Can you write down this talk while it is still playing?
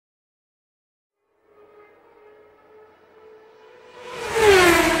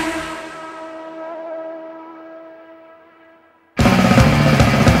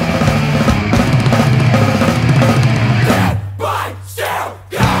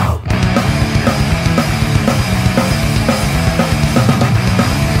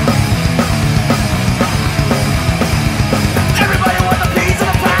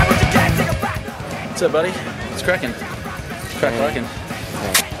What's up, buddy? It's cracking. It's crack rocking.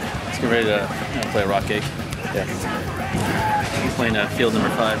 Let's get ready to play a rock cake. Yeah. We're playing field number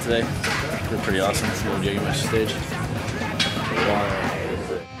 5 today. They're pretty awesome. Let's go to Yogi Mesh stage.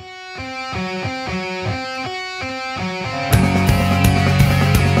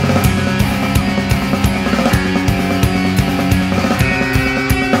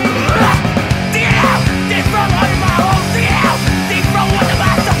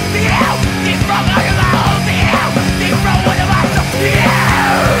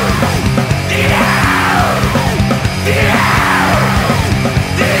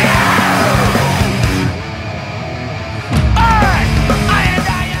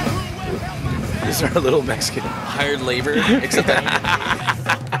 These are our little Mexican hired labor, except that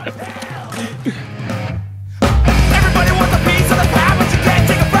everybody wants a piece of the pie, but you can't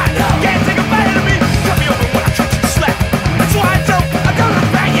take a bite. Can't take a bite out of me. Cut me over when I try to slap. That's why I jump. I go to the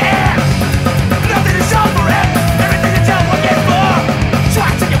back, yeah. Nothing is shown for it. Everything you tell will get more. So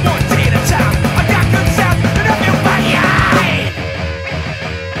I take it one day at a time. I got good sound, and I feel fine, yeah.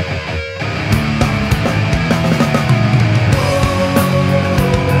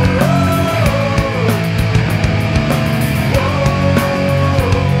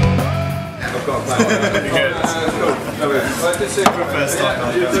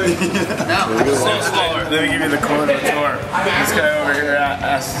 Let me give you the corner tour. This guy over here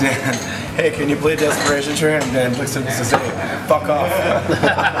asks Dan, hey, can you play Desperation Train? And Dan looks at us and says, fuck off.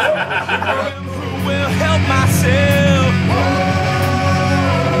 Will help myself.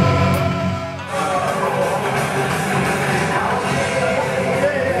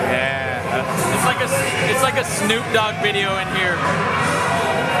 yeah. It's like a Snoop Dogg video in here.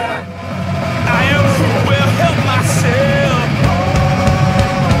 I am who will help myself.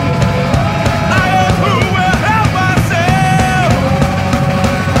 I am who will help myself.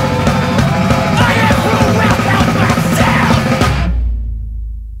 I am who will help myself.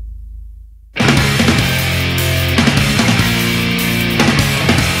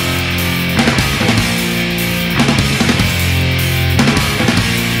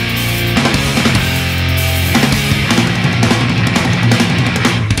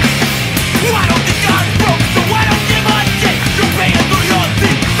 I don't think I'm broke, so I don't give a shit. You're paying for your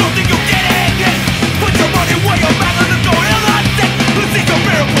thing, don't think you'll get it again. Put your money where your mouth is, and go till I think. Let's see some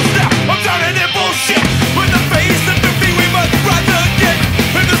miracles now, I'm drowning in bullshit. In the face of defeat we must rise again.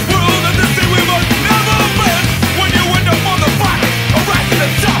 In this world of deceit we must never bend. When you end up on the bottom, or rise to the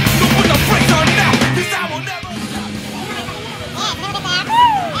top. So put the brakes on now, 'cause I will never.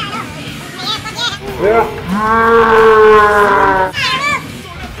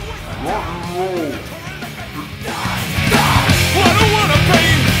 I don't wanna pay,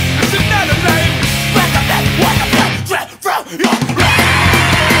 this is not a name. Back up that, what the fuck, from your brain.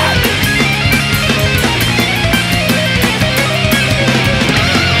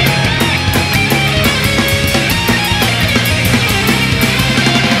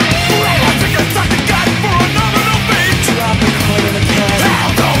 I think I talked to God for a nominal fee. Drop the coin in the can.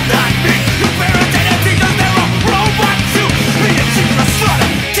 Hell no, not me. Your parents and your teachers, they're all robots too. Me and sheep in the slaughter,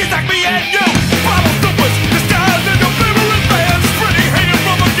 kids like me and you. Follow the woods, disguised in your favorite bands. Spreading hate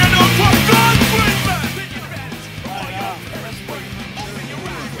from a ghetto to a gun-free man.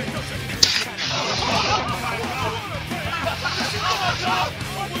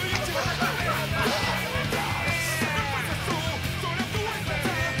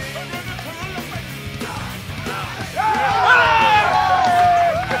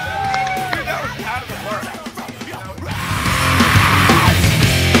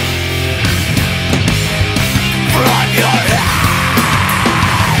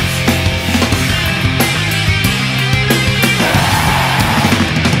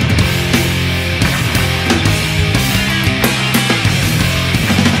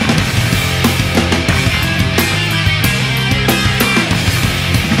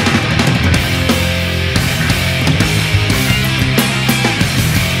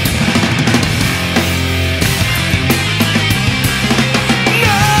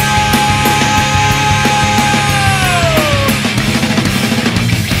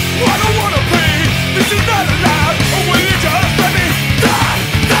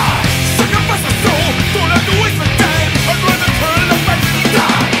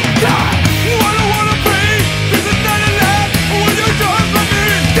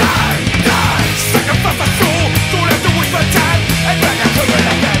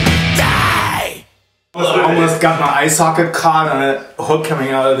 Almost got my eye socket caught on a hook coming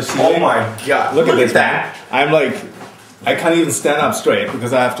out of the ceiling. Oh my god. Look at this, man. I'm like, I can't even stand up straight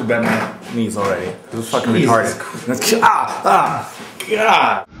because I have to bend my knees already. It was fucking retarded.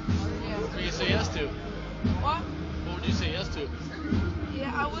 God. What do you say yes to?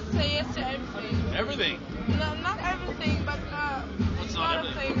 yes to everything. Everything. No, not everything, but What's a not lot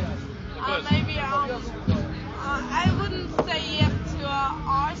of everything? things. What? Maybe I wouldn't say yes to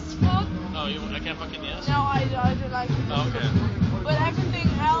arse fuck. Oh, I can't fucking yes? No, I don't like it. Oh, okay. But everything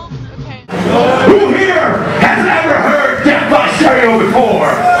else, okay. Who here has ever heard Death by Stereo before?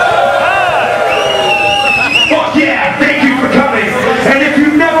 Fuck yeah, thank you for coming. And if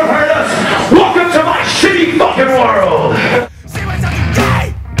you've never heard us, welcome to my shitty fucking world. See what's up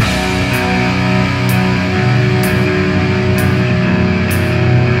today.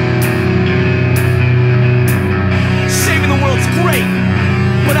 Saving the world's great,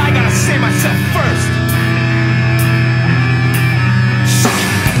 but I gotta save myself first.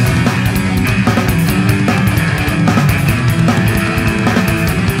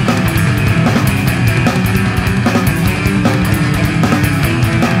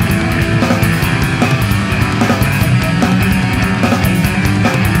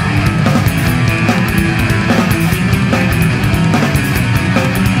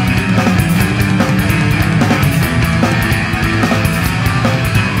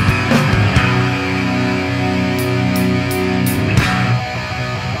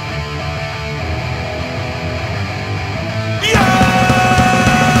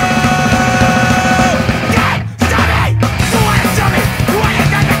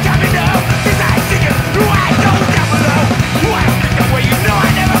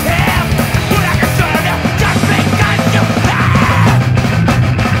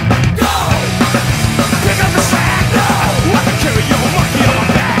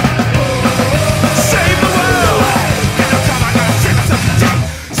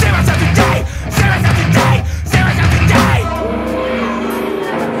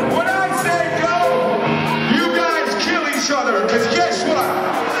 Because guess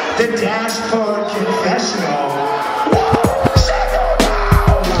what? The Dashboard Confessional.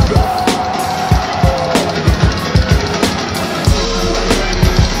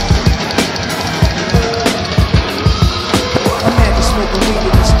 Imagine smoking weed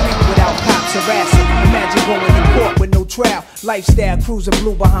in the street without cops harassing. Imagine going to court with no trial. Lifestyle cruising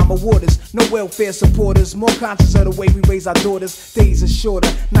blue Bahama waters. No welfare supporters. More conscious of the way we raise our daughters. Days are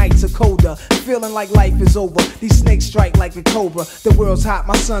shorter, nights are colder. Feeling like life is over. These snakes strike like a cobra. The world's hot,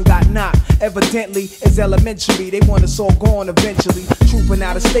 my son got knocked. Evidently, it's elementary. They want us all gone eventually. Trooping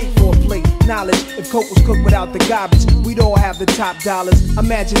out of state for a plate. Knowledge, if coke was cooked without the garbage, we'd all have the top dollars.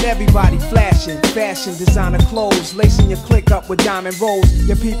 Imagine everybody flashing. Fashion, designer clothes. Lacing your click up with diamond rolls.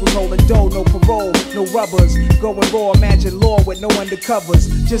 Your people's holding dough, no parole, no rubbers. Going raw, imagine law with no undercovers.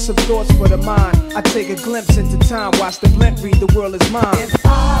 Just some thoughts for the mind. I take a glimpse into time. Watch the blimp read, the world is mine. If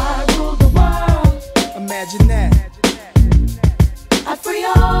I rule the world, Imagine that. I'd free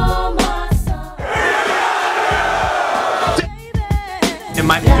all my sons. It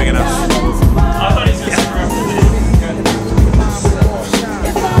might be big enough. I thought he was going to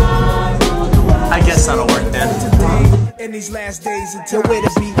I guess that'll work then. In these last days until where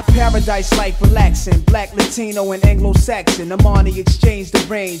to be. Paradise life relaxing. Black, Latino, and Anglo-Saxon. Amani exchange the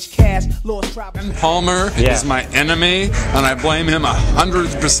range. Cash, lost tribe. Palmer is my enemy, and I blame him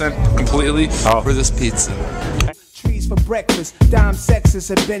 100% completely for this pizza. Trees for breakfast. Dime sexes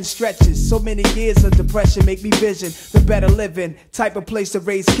have been stretches. So many years of depression make me vision the better living. Type of place to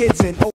raise kids in.